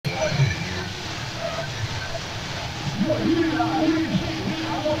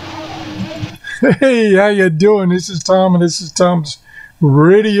Hey, how you doing? This is Tom, and this is Tom's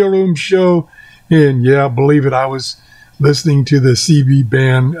Radio Room Show. And yeah, believe it, I was listening to the CB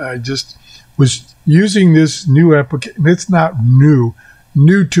band. I just was using this new application. It's not new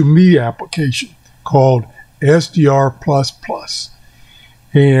to me application called SDR++.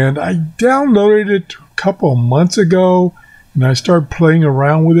 And I downloaded it a couple of months ago, and I started playing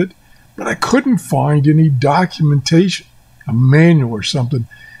around with it, but I couldn't find any documentation, a manual or something,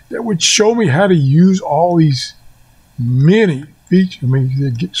 that would show me how to use all these many features. Let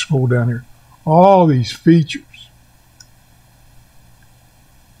me scroll down here. All these features.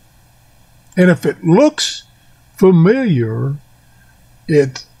 And if it looks familiar,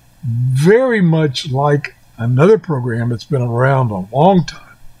 it's very much like another program that's been around a long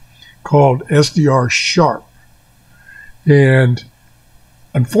time called SDR Sharp. And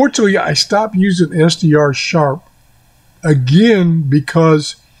unfortunately, I stopped using SDR Sharp again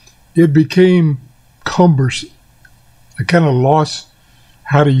because it became cumbersome. I kind of lost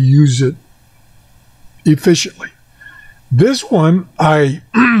how to use it efficiently. This one, I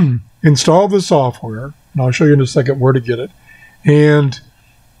installed the software, and I'll show you in a second where to get it, and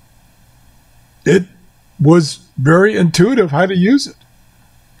it was very intuitive how to use it.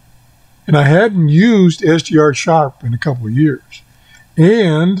 And I hadn't used SDR Sharp in a couple of years.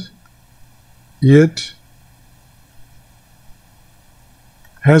 And it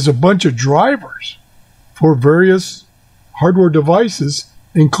has a bunch of drivers for various hardware devices,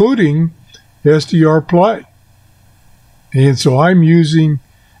 including SDR Play. And so I'm using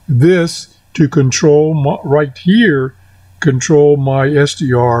this to control right here, control my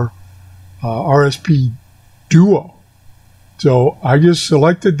SDR RSP Duo. So I just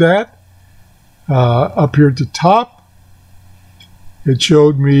selected that up here at the top. It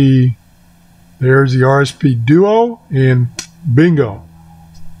showed me there's the RSP Duo, and bingo.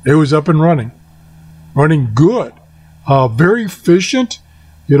 It was up and running good, very efficient.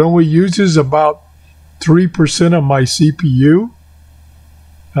 It only uses about 3% of my CPU.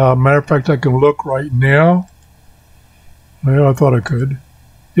 Matter of fact, I can look right now. Well, I thought I could.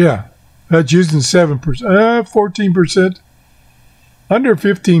 Yeah, that's using 7%, 14%, under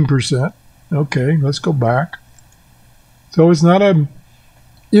 15%. Okay, let's go back. So it's not an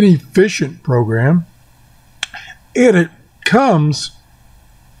inefficient program. And it comes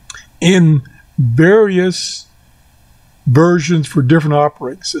in various versions for different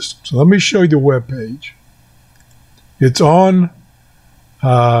operating systems. So let me show you the web page. It's on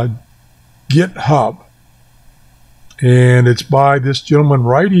GitHub, and it's by this gentleman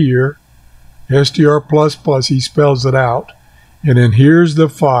right here, SDR++. He spells it out, and then here's the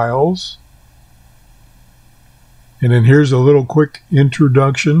files, and then here's a little quick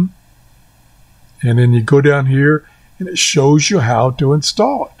introduction, and then you go down here, and it shows you how to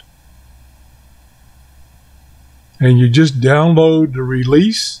install it. And you just download the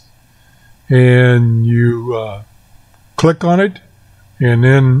release, and you click on it, and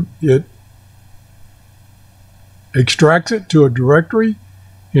then it extracts it to a directory,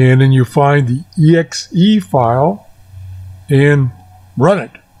 and then you find the exe file and run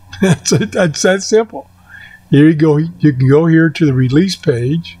it. That's that simple. Here you go. You can go here to the release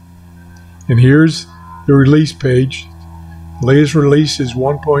page, and here's the release page. The latest release is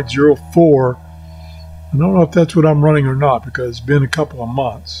 1.04. I don't know if that's what I'm running or not because it's been a couple of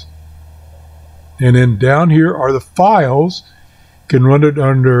months. And then down here are the files. You can run it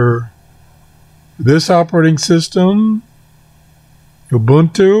under this operating system,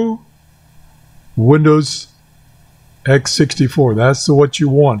 Ubuntu, Windows x64. That's what you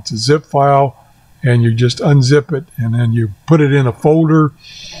want. It's a zip file, and you just unzip it, and then you put it in a folder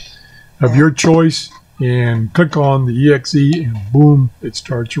of your choice and click on the exe, and boom, it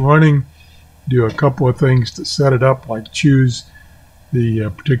starts running. Do a couple of things to set it up, like choose the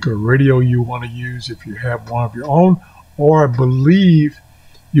particular radio you want to use if you have one of your own, or I believe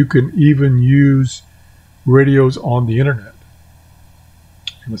you can even use radios on the internet.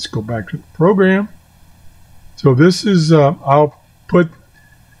 Let's go back to the program. So this is, I'll put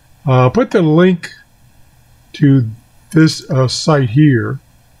the link to this site here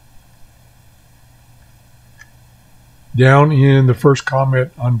down in the first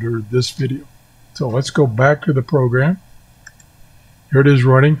comment under this video. So let's go back to the program. Here it is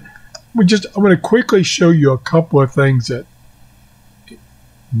running. I'm going to quickly show you a couple of things that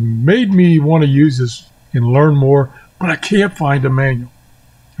made me want to use this and learn more, but I can't find a manual.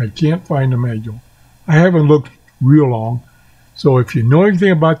 I can't find a manual. I haven't looked real long. So if you know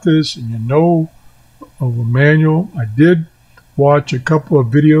anything about this and you know of a manual, I did watch a couple of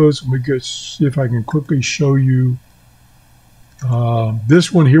videos. Let me go see if I can quickly show you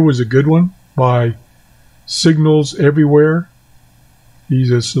This one here was a good one by Signals Everywhere.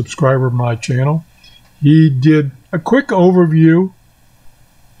 He's a subscriber of my channel. He did a quick overview.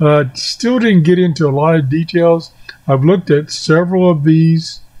 Still didn't get into a lot of details. I've looked at several of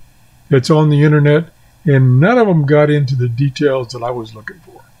these that's on the internet, and none of them got into the details that I was looking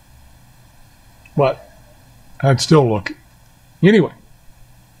for. But I'm still looking. Anyway,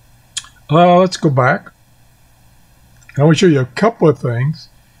 let's go back. I want to show you a couple of things.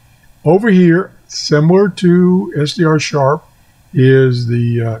 Over here, similar to SDR Sharp, is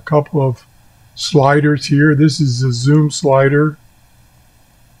the couple of sliders here. This is a zoom slider.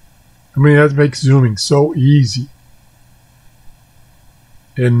 I mean, that makes zooming so easy.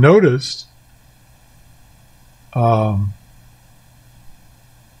 And notice I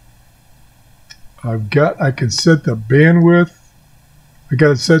can set the bandwidth. I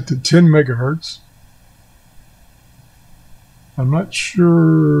got it set to 10 megahertz. I'm not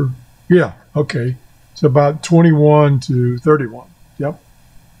sure. Yeah, okay. It's about 21 to 31. Yep.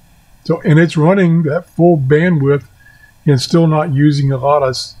 So, and it's running that full bandwidth and still not using a lot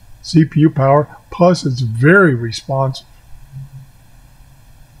of CPU power. Plus, it's very responsive.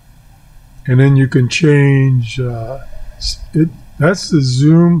 And then you can change it. That's the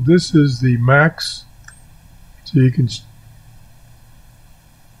zoom. This is the max. So you can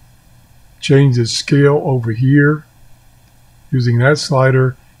change the scale over here using that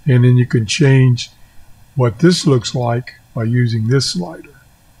slider, and then you can change what this looks like by using this slider.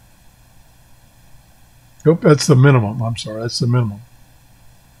 Nope, that's the minimum. I'm sorry, that's the minimum.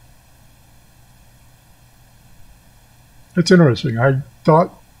 That's interesting. I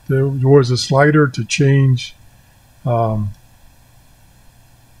thought there was a slider to change. Where'd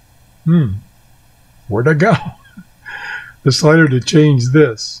I go? The slider to change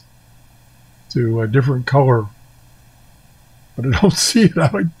this to a different color, but I don't see it.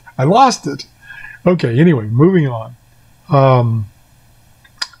 I lost it. Okay, anyway, moving on.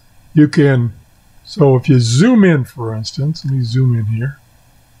 You can, so if you zoom in, for instance, let me zoom in here.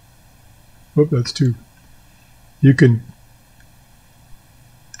 Oh, that's too. You can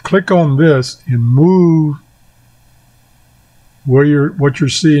click on this and move what you're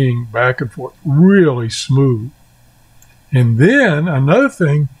seeing back and forth, really smooth. And then another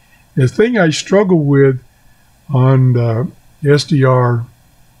thing, the thing I struggle with on the SDR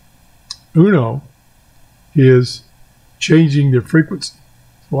Uno is changing the frequency.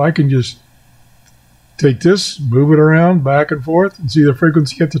 So I can just take this, move it around back and forth, and see the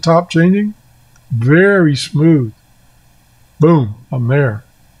frequency at the top changing. Very smooth. Boom, I'm there.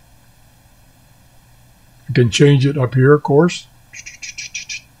 I can change it up here, of course.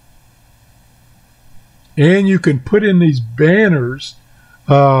 And you can put in these banners.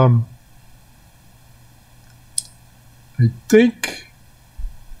 I think,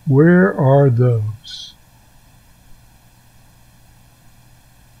 where are those?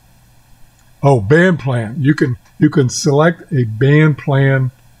 Oh, band plan. You can select a band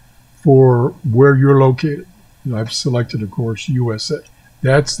plan for where you're located. I've selected, of course, USA.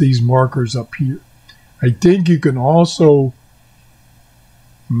 That's these markers up here. I think you can also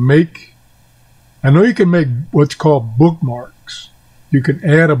make, I know you can make what's called bookmarks. You can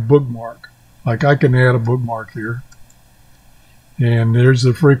add a bookmark. Like I can add a bookmark here. And there's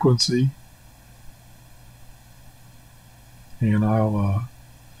the frequency. And I'll,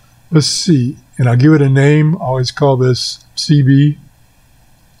 let's see. And I'll give it a name. I always call this CB.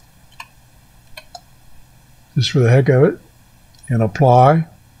 Just for the heck of it. And apply.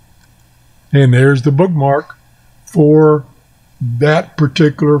 And there's the bookmark for that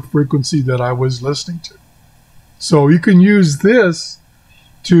particular frequency that I was listening to. So you can use this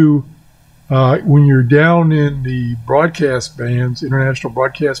to, when you're down in the broadcast bands, international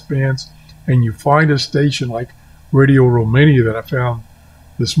broadcast bands, and you find a station like Radio Romania that I found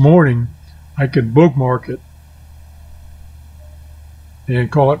this morning, I can bookmark it and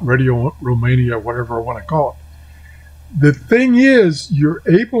call it Radio Romania, whatever I want to call it. The thing is, you're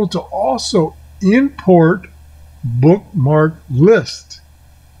able to also import bookmark list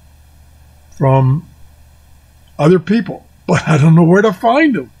from other people, but I don't know where to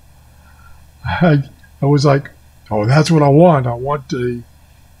find them. I was like, oh, that's what I want. I want the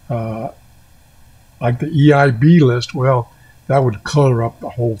like the EIB list. Well, that would clutter up the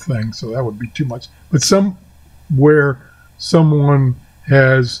whole thing, so that would be too much. But somewhere someone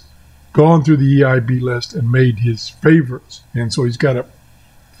has gone through the EIB list and made his favorites, and so he's got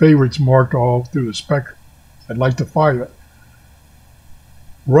favorites marked all through the spectrum. I'd like to find that.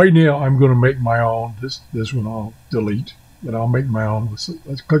 Right now, I'm going to make my own. This one I'll delete, but I'll make my own.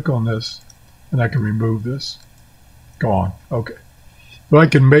 Let's click on this, and I can remove this. Gone. Okay. But I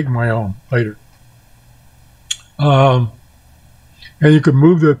can make my own later. And you can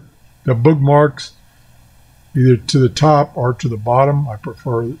move the bookmarks either to the top or to the bottom. I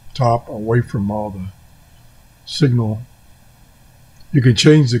prefer the top, away from all the signal. You can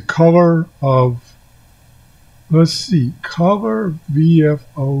change the color of, let's see, color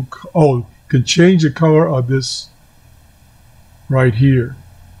VFO. Oh, you can change the color of this right here.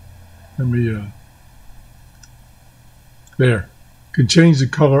 Let me, there. You can change the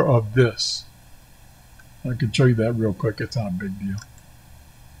color of this. I can show you that real quick. It's not a big deal.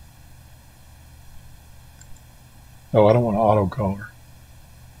 Oh, I don't want auto color.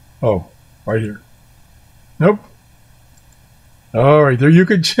 Oh, right here. Nope. All right, there you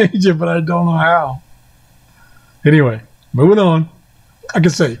can change it, but I don't know how. Anyway, moving on. Like I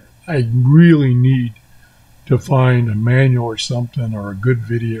say, I really need to find a manual or something, or a good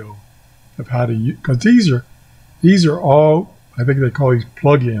video of how to use, because these are all, I think they call these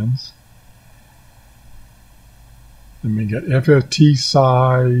plugins. Then we got FFT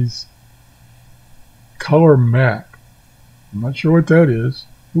size, color map. I'm not sure what that is.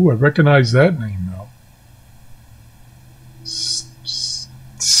 Ooh, I recognize that name though.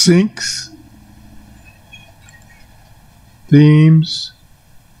 Syncs, themes.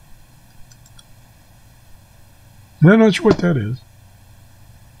 I'm not sure what that is.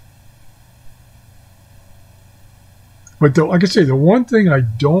 But like I say, the one thing I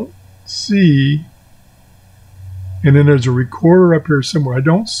don't see, and then there's a recorder up here somewhere, I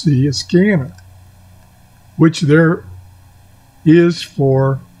don't see a scanner, which there is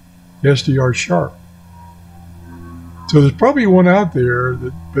for SDR Sharp. So there's probably one out there,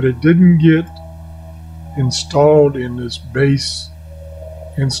 but it didn't get installed in this base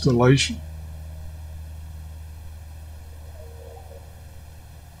installation.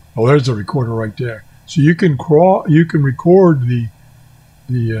 Oh, there's a recorder right there. So you can record the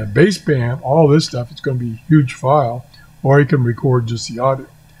baseband, all this stuff. It's going to be a huge file, or you can record just the audio.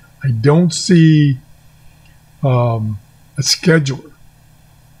 I don't see a scheduler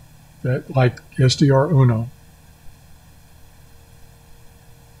that like SDR Uno.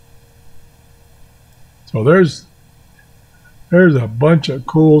 So there's a bunch of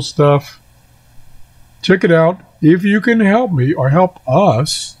cool stuff. Check it out. If you can help me or help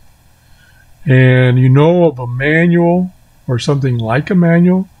us, and you know of a manual or something like a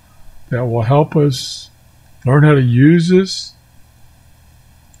manual that will help us learn how to use this.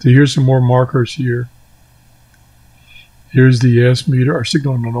 So here's some more markers here. Here's the S meter, or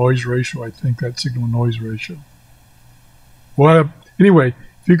signal to noise ratio. I think that's signal to noise ratio. Well, anyway,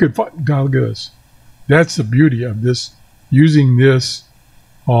 if you could find, God, look at this. That's the beauty of this, using this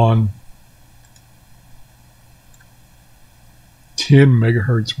on 10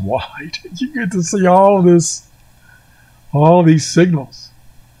 megahertz wide. You get to see all these signals.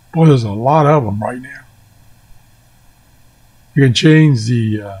 Boy, there's a lot of them right now. You can change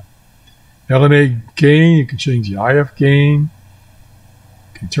the LNA gain. You can change the IF gain.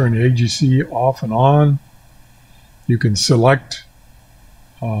 You can turn the AGC off and on. You can select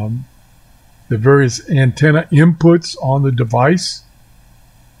the various antenna inputs on the device.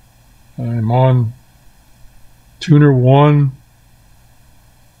 I'm on tuner 1,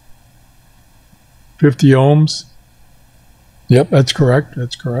 50 ohms. Yep, that's correct.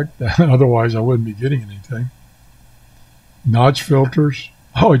 That's correct. Otherwise, I wouldn't be getting anything. Notch filters.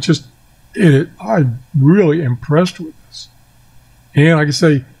 Oh, I'm really impressed with this. And like I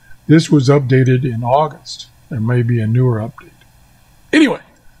say, this was updated in August. There may be a newer update. Anyway,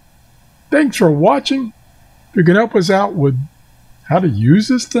 thanks for watching. If you can help us out with how to use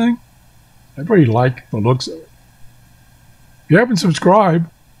this thing, I'd really like the looks of it. If you haven't subscribed,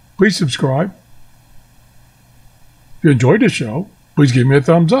 please subscribe. If you enjoyed the show, please give me a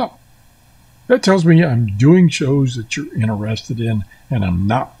thumbs up. That tells me I'm doing shows that you're interested in and I'm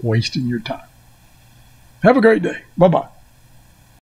not wasting your time. Have a great day. Bye-bye.